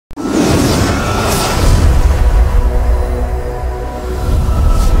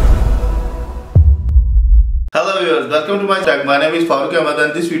welcome to my channel. My name is Farooq Ahmed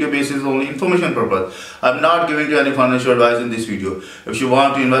and this video base is only information purpose. I am not giving you any financial advice in this video. If you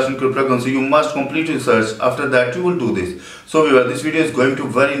want to invest in cryptocurrency, you must complete research. After that, you will do this. So this video is going to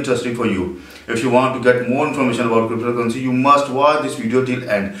be very interesting for you. If you want to get more information about cryptocurrency, you must watch this video till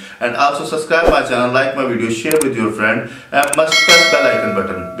end. And also subscribe my channel, like my video, share with your friend, and must press bell icon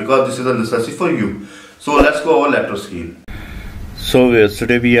button because this is a necessity for you. So let's go over laptop screen. So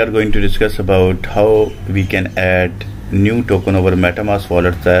today we are going to discuss about how we can add new token over Metamask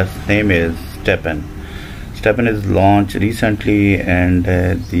wallet. That name is Stepn. Stepn is launched recently and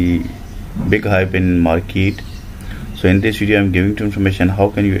the big hype in market. So in this video I'm giving you information how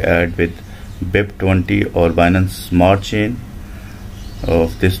can you add with BIP20 or Binance Smart Chain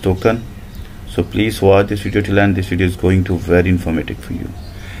of this token. So please watch this video till end. This video is going to be very informative for you.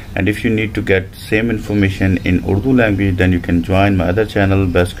 And if you need to get same information in Urdu language, then you can join my other channel,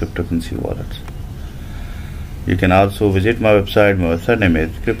 Best Cryptocurrency Wallets. You can also visit my website. My website name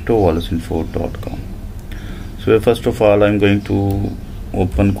is cryptowalletsinfo.com. So first of all, I'm going to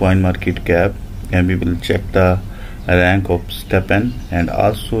open CoinMarketCap and we will check the rank of Stepn, and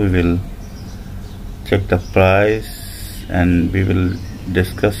also we will check the price and we will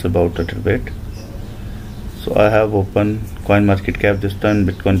discuss about it a bit. So I have opened CoinMarketCap. This time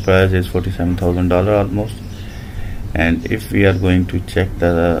Bitcoin price is $47,000 almost. And if we are going to check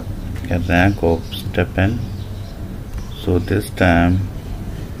the rank of Stepn, so this time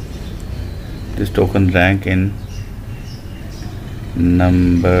this token rank in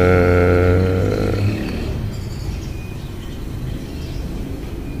number,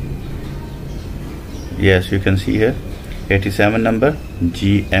 yes, you can see here 87 number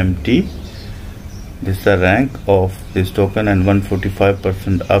GMT. This is the rank of this token and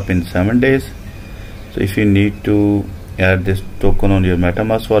 145% up in 7 days. So if you need to add this token on your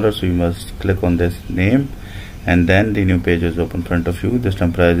Metamask wallet, so you must click on this name and then the new page is open in front of you. This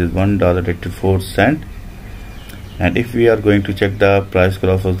time price is $1.84. And if we are going to check the price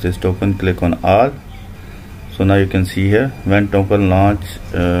graph of this token, click on all. So now you can see here when token launch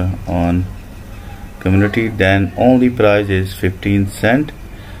on community, then only price is 15 cents.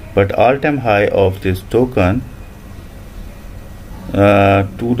 But all-time high of this token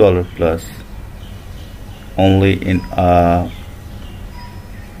 $2 plus only in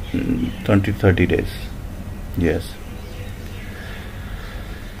 20-30 days. Yes,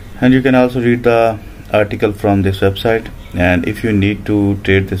 and you can also read the article from this website. And if you need to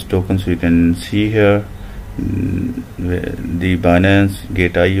trade this token, so you can see here the Binance,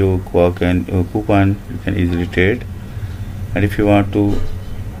 Gate.io, KuCoin, you can easily trade. And if you want to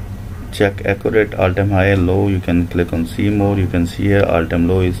check accurate all-time high and low, you can click on see more. You can see here all-time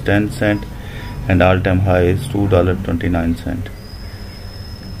low is 10 cents and all-time high is $2.29.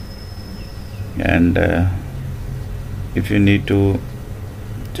 And if you need to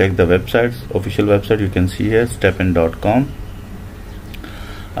check the websites, official website, you can see here stepn.com.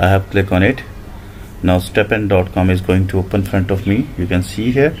 I have clicked on it. Now stepn.com is going to open in front of me. You can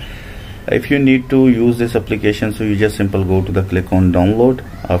see here. If you need to use this application, so you just simply go to the click on download.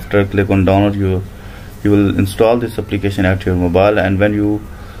 After click on download, you will install this application at your mobile, and when you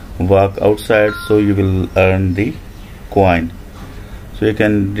walk outside, so you will earn the coin. So you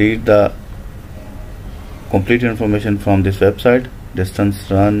can read the complete information from this website: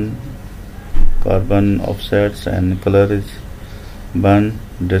 distance run, carbon offsets, and color is burn,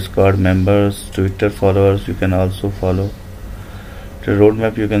 Discord members, Twitter followers. You can also follow the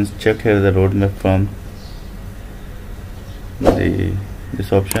roadmap. You can check here the roadmap from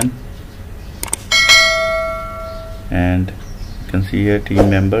this option, and you can see here team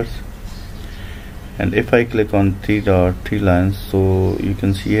members. And if I click on three lines, so you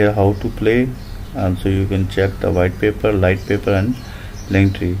can see here how to play. Also you can check the white paper, light paper, and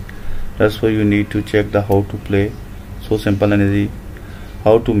link tree. That's why you need to check the how to play. So simple and easy.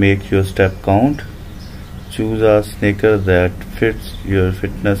 How to make your step count. Choose a sneaker that fits your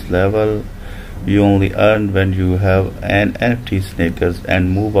fitness level. You only earn when you have an NFT sneakers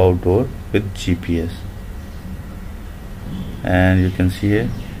and move outdoor with GPS. And you can see here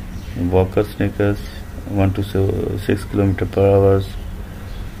walker sneakers 1 to 6 km/h.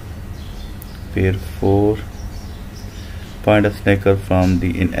 Pair 4. Find a sneaker from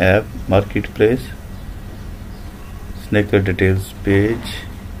the in-app marketplace. Sneaker details page.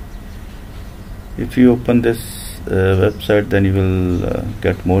 If you open this website, then you will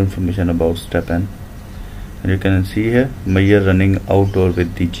get more information about Stepn. And you can see here Mayer running outdoor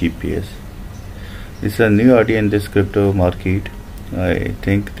with the GPS. This is a new idea in this crypto market. I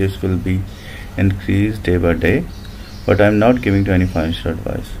think this will be increased day by day, but I'm not giving to any financial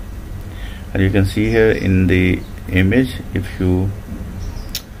advice. And you can see here in the image. If you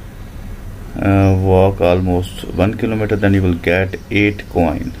walk almost 1 kilometer, then you will get 8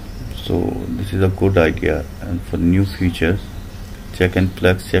 coin. So this is a good idea. And for new features, check and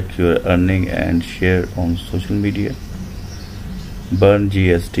flex, check your earning and share on social media. Burn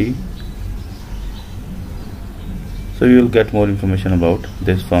GST. So you will get more information about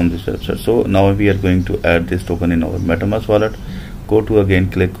this from this website. So now we are going to add this token in our Metamask wallet. Go to again,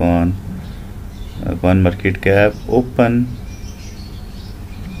 click on CoinMarketCap, open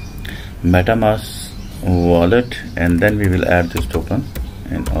Metamask wallet, and then we will add this token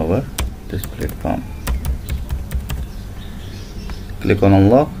in our this platform. Click on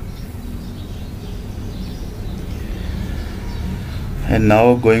unlock, and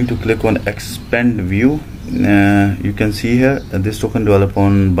now going to click on expand view. You can see here this token developed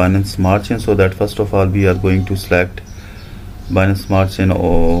on Binance Smart Chain. So that first of all we are going to select Binance Smart Chain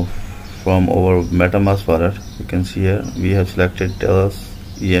from our Metamask wallet. You can see here we have selected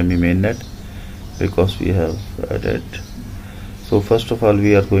EME mainnet because we have added. So first of all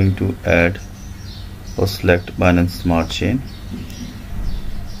we are going to add or select Binance Smart Chain.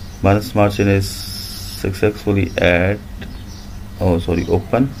 Binance Smart Chain is successfully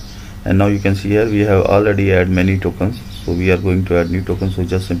open, and now you can see here we have already added many tokens. So we are going to add new tokens. So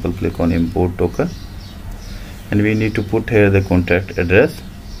just simple click on import token, and we need to put here the contract address.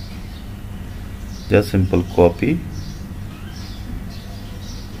 Just simple copy,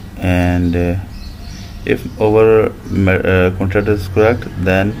 and if our contract is correct,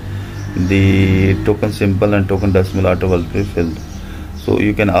 then the token symbol and token decimal automatically filled. So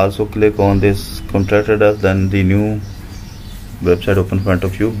you can also click on this contract address, then the new website open in front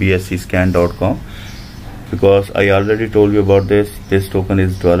of you, bscscan.com, because I already told you about this. This token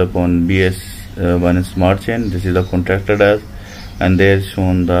is developed on Binance Smart Chain. This is the contract address, and there is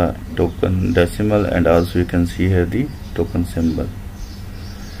shown the token decimal, and also you can see here the token symbol.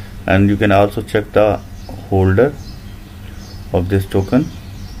 And you can also check the holder of this token.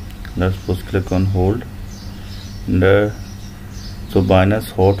 Let's suppose click on hold. And so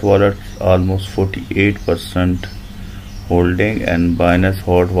Binance Hot Wallet almost 48% holding, and Binance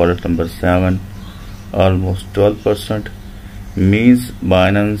Hot Wallet number 7 almost 12%. Means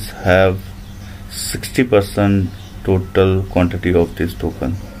Binance have 60% total quantity of this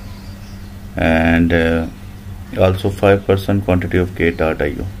token, and also 5% quantity of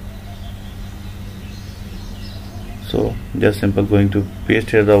K.io. So just simple going to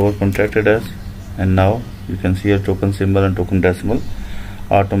paste here our contract address, and now you can see a token symbol and token decimal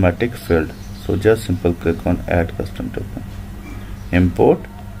automatic filled. So just simple click on add custom token, import.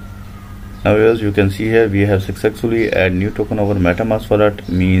 Now as you can see here we have successfully add new token over Metamask wallet,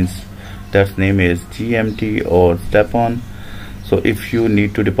 means that name is GMT or Stepn. So if you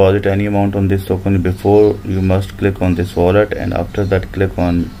need to deposit any amount on this token, before you must click on this wallet, and after that click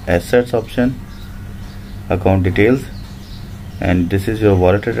on assets option, account details, and this is your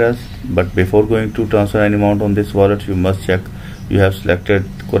wallet address. But before going to transfer any amount on this wallet, you must check you have selected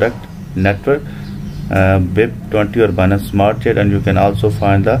correct network, BIP20 or Binance Smart Chain, and you can also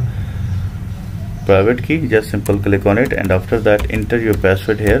find the private key. Just simple click on it, and after that enter your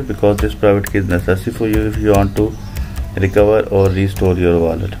password here, because this private key is necessary for you if you want to recover or restore your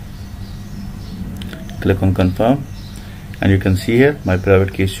wallet. Click on confirm, and you can see here my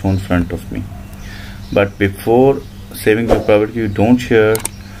private key is shown in front of me. But before saving your private key, you don't share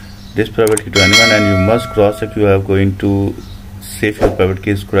this private key to anyone, and you must cross check you are going to save your private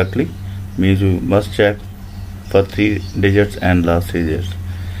keys correctly. Means you must check for 3 digits and last 3 digits.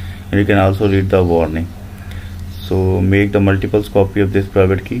 And you can also read the warning. So make the multiples copy of this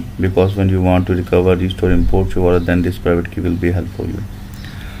private key, because when you want to recover, restore, import your wallet, then this private key will be helpful for you.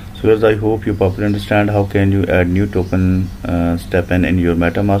 So guys, I hope you properly understand how can you add new token Stepn in your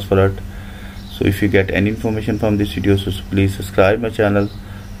Metamask wallet. So if you get any information from this video, so please subscribe my channel.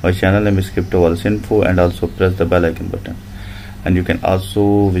 My channel name is Crypto Wallets Info, and also press the bell icon button. And you can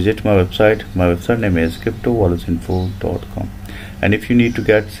also visit my website. My website name is cryptowalletsinfo.com. And if you need to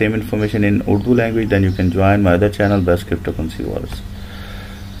get same information in Urdu language, then you can join my other channel, Best Cryptocurrency Wallets.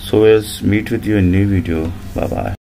 So let's meet with you in new video. Bye bye.